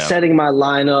 Like setting my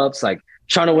lineups, like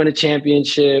trying to win a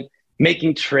championship,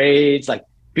 making trades, like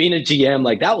being a GM,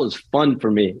 like that was fun for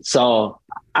me. So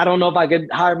I don't know if I could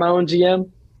hire my own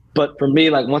GM, but for me,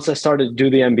 like once I started to do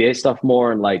the NBA stuff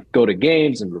more and like go to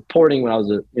games and reporting when I was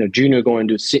a junior going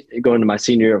to my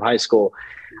senior year of high school,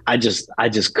 I just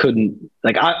couldn't,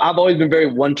 like I've always been very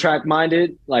one track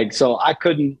minded. Like, so I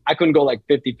couldn't go like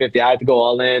 50-50. I had to go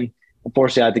all in.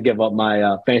 Unfortunately, I had to give up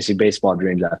my fantasy baseball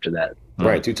dreams after that.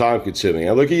 Right, too time consuming.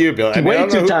 Now look at you, Bill. Way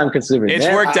too time consuming. It's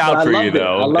worked out for you,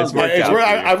 though.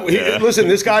 Listen,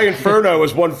 this guy Inferno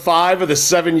has won 5 of the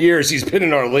 7 years he's been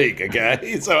in our league.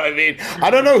 Okay, so I mean,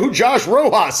 I don't know who Josh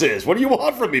Rojas is. What do you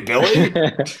want from me, Billy?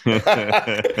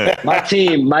 My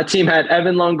team had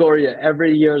Evan Longoria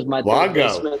every year as my third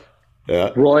baseman. Yeah.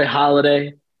 Roy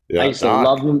Halladay. Yeah, I used to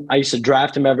love him. I used to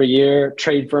draft him every year,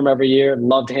 trade for him every year.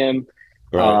 Loved him.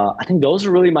 Right. I think those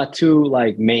are really my two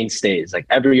like mainstays. Like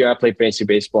every year I played fantasy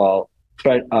baseball.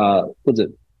 Freshman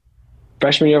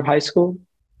year of high school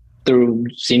through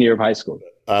senior year of high school.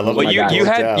 Well, you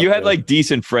had like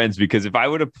decent friends, because if I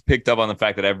would have picked up on the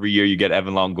fact that every year you get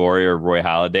Evan Longoria or Roy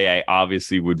Halladay, I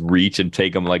obviously would reach and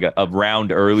take them like a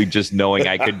round early, just knowing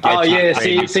I could get.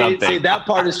 See, that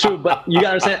part is true, but you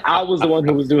gotta say I was the one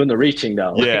who was doing the reaching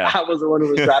though. Yeah, I was the one who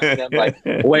was drafting them like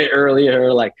way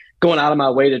earlier, like going out of my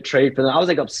way to trade for them. I was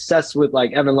like obsessed with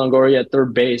like Evan Longoria at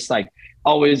third base, like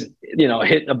always,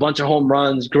 hit a bunch of home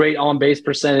runs, great on base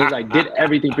percentage. I did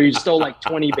everything for you. Stole like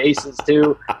 20 bases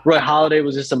too. Roy Halladay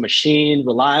was just a machine,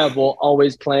 reliable,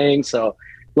 always playing. So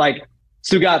like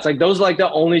Stugatz, like those are like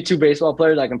the only 2 baseball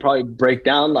players I can probably break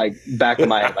down like back in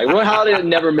my head. Like Roy Halladay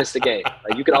never missed a game.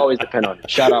 Like you could always depend on him.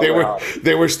 Shout out Roy Halladay.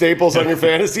 They were staples on your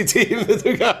fantasy team.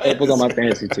 Staples on my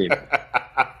fantasy team.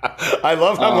 I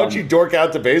love how much you dork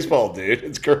out to baseball, dude.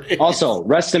 It's great. Also,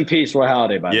 rest in peace, Roy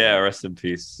Halladay. By the way. Rest in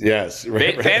peace. Yes,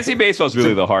 fantasy baseball is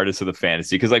really the hardest of the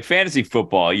fantasy because, like fantasy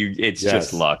football, it's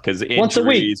just luck. Because once a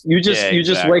week, you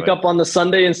just wake up on the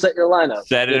Sunday and set your lineup.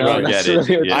 Set it and forget it.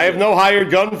 Really I have no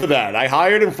hired gun for that. I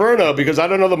hired Inferno because I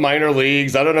don't know the minor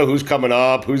leagues. I don't know who's coming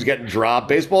up, who's getting dropped.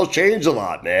 Baseball's changed a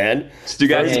lot, man.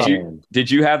 Did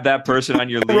you have that person on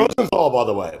your league? Rosenthal, by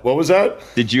the way. What was that?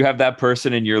 Did you have that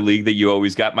person in your league that you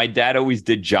always got? My dad always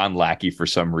did John Lackey for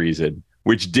some reason,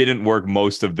 which didn't work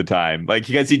most of the time. Like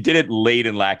because he did it late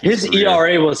in Lackey's career.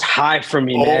 ERA was high for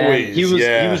me, man. Always, he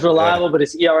was reliable, but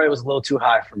his ERA was a little too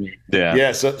high for me.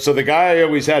 Yeah. So the guy I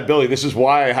always had, Billy, this is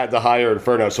why I had to hire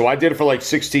Inferno. So I did it for like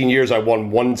 16 years. I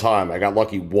won one time. I got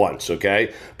lucky once,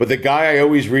 okay? But the guy I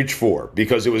always reached for,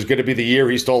 because it was going to be the year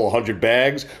he stole 100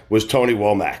 bags, was Tony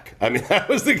Womack. I mean, that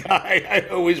was the guy I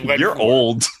always went You're for.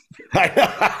 Old. You're an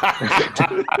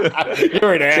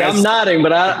ass. See, I'm nodding,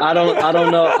 but I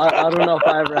don't know. I don't know if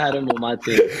I ever had him on my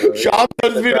team. So. Sean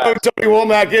doesn't know who Tony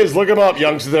Womack is. Look him up,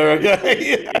 youngster.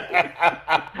 Okay.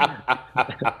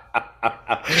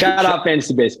 Shout out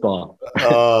fantasy baseball.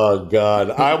 Oh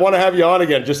God, I want to have you on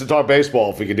again just to talk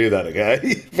baseball if we could do that.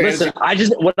 Okay. Listen,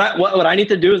 what I need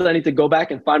to do is I need to go back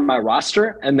and find my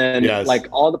roster, and then like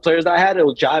all the players that I had,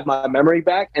 it'll jive my memory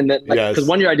back, and then because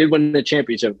 1 year I did win the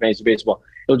championship of fantasy baseball.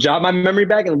 It'll jog my memory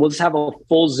back, and we'll just have a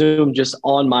full Zoom just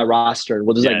on my roster.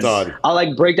 We'll just I'll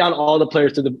like break down all the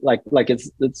players to the like it's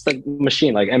like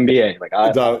machine, like NBA. Like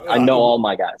I know all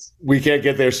my guys. We can't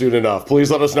get there soon enough.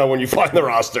 Please let us know when you find the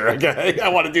roster. Okay, I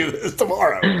want to do this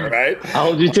tomorrow. All right, I'll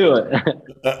hold you to it.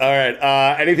 All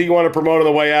right. Anything you want to promote on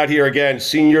the way out here? Again,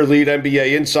 senior lead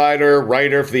NBA insider,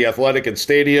 writer for The Athletic and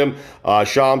Stadium.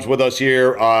 Shams with us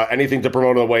here. Anything to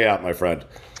promote on the way out, my friend?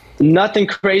 Nothing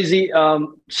crazy.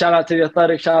 Shout out to The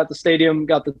Athletic. Shout out to Stadium.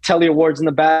 Got the Telly Awards in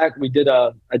the back. I did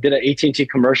an AT&T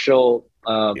commercial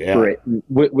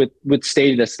with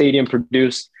Stadium. The Stadium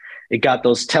produced. It got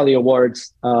those Telly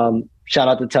Awards. Shout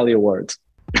out to Telly Awards.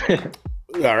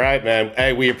 All right, man.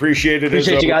 Hey, we appreciate it.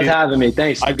 Appreciate you guys having me.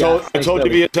 Thanks. I told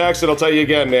you via text, and I'll tell you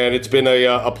again, man. It's been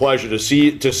a pleasure to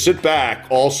sit back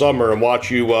all summer and watch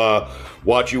you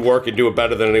work and do it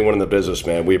better than anyone in the business,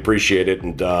 man. We appreciate it,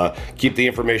 and keep the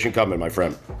information coming, my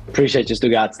friend. Appreciate you,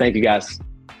 Stugotz. Thank you, guys.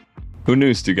 Who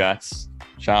knew, Stugotz?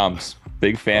 Shams,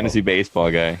 big fantasy baseball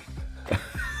guy.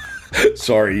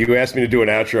 Sorry, you asked me to do an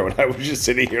outro, and I was just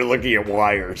sitting here looking at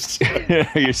wires.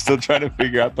 You're still trying to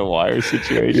figure out the wire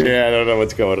situation? Yeah, I don't know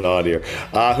what's going on here.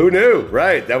 Who knew?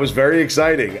 Right, that was very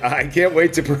exciting. I can't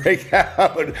wait to break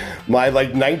out my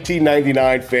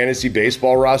 1999 fantasy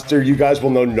baseball roster. You guys will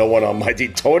know no one on my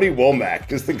team. Tony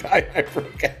Womack is the guy I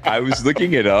forgot. I was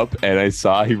looking it up, and I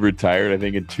saw he retired, I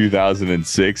think, in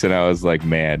 2006, and I was like,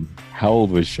 man, how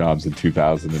old was Shams in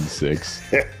 2006?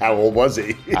 How old was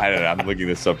he? I don't know. I'm looking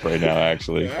this up right now,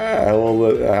 actually. How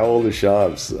old is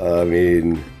Shams? I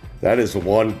mean, that is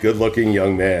one good-looking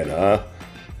young man, huh?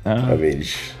 I mean,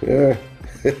 yeah.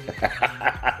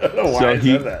 I don't know why I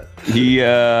said that. He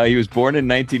was born in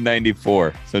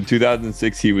 1994. So in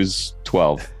 2006, he was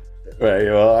 12. Right,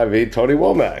 well, I mean, Tony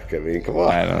Womack. I mean, come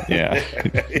on. I don't, yeah.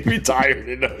 He retired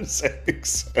in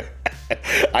 06.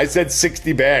 I said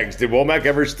 60 bags. Did Womack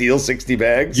ever steal 60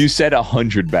 bags? You said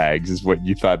 100 bags is what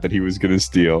you thought that he was going to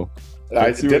steal. Yeah,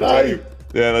 let's see what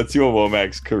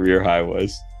Womack's career high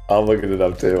was. I'm looking it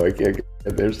up, too. I can't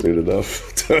get there soon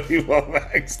enough. Tony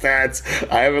Womack stats.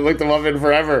 I haven't looked them up in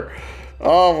forever.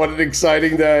 Oh, what an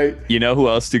exciting day. You know who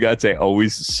else, Stugotz, I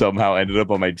always somehow ended up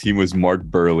on my team was Mark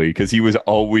Burley, because he was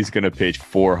always going to pitch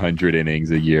 400 innings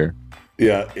a year.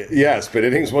 Yeah, yes, but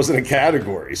innings wasn't a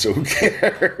category, so who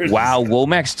cares? Wow,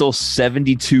 Womack stole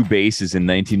 72 bases in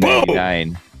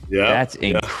 1999. Yeah, that's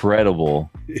incredible.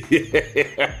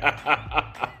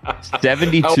 Yeah.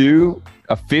 72,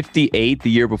 a 58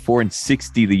 the year before, and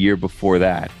 60 the year before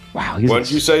that. Wow. When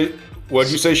did you say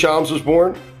Shams was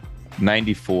born?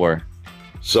 94.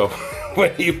 So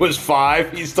when he was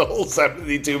 5, he stole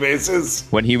 72 bases.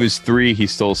 When he was 3, he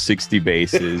stole 60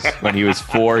 bases. When he was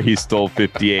 4, he stole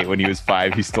 58. When he was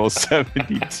 5, he stole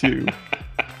 72.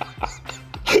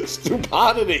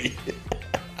 Stupidity.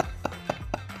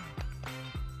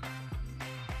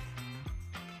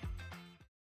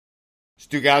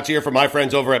 Stugotz here from my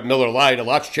friends over at Miller Lite. A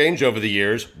lot's changed over the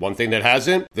years. One thing that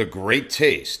hasn't, the great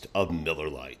taste of Miller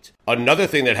Lite. Another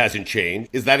thing that hasn't changed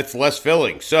is that it's less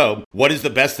filling. So, what is the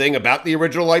best thing about the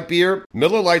original light beer?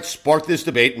 Miller Lite sparked this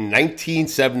debate in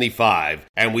 1975,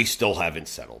 and we still haven't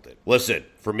settled it. Listen,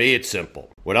 for me, it's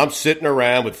simple. When I'm sitting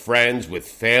around with friends, with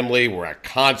family, we're at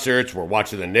concerts, we're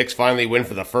watching the Knicks finally win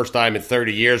for the first time in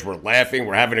 30 years, we're laughing,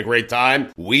 we're having a great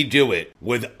time, we do it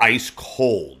with ice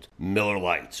cold Miller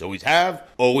Lites. Always have,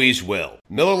 always will.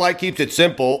 Miller Lite keeps it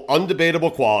simple,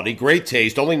 undebatable quality, great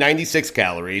taste, only 96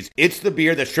 calories. It's the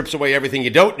beer that strips away everything you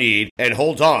don't need and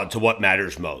holds on to what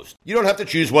matters most. You don't have to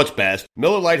choose what's best.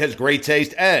 Miller Lite has great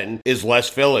taste and is less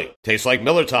filling. Tastes like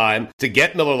Miller time. To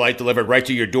get Miller Lite delivered right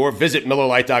to your door, visit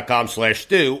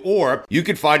MillerLite.com/stew, or you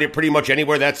can find it pretty much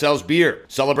anywhere that sells beer.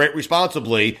 Celebrate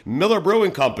responsibly. Miller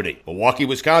Brewing Company, Milwaukee,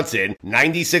 Wisconsin.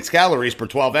 96 calories per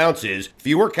 12 ounces.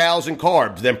 Fewer calories and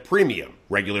carbs than premium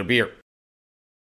regular beer.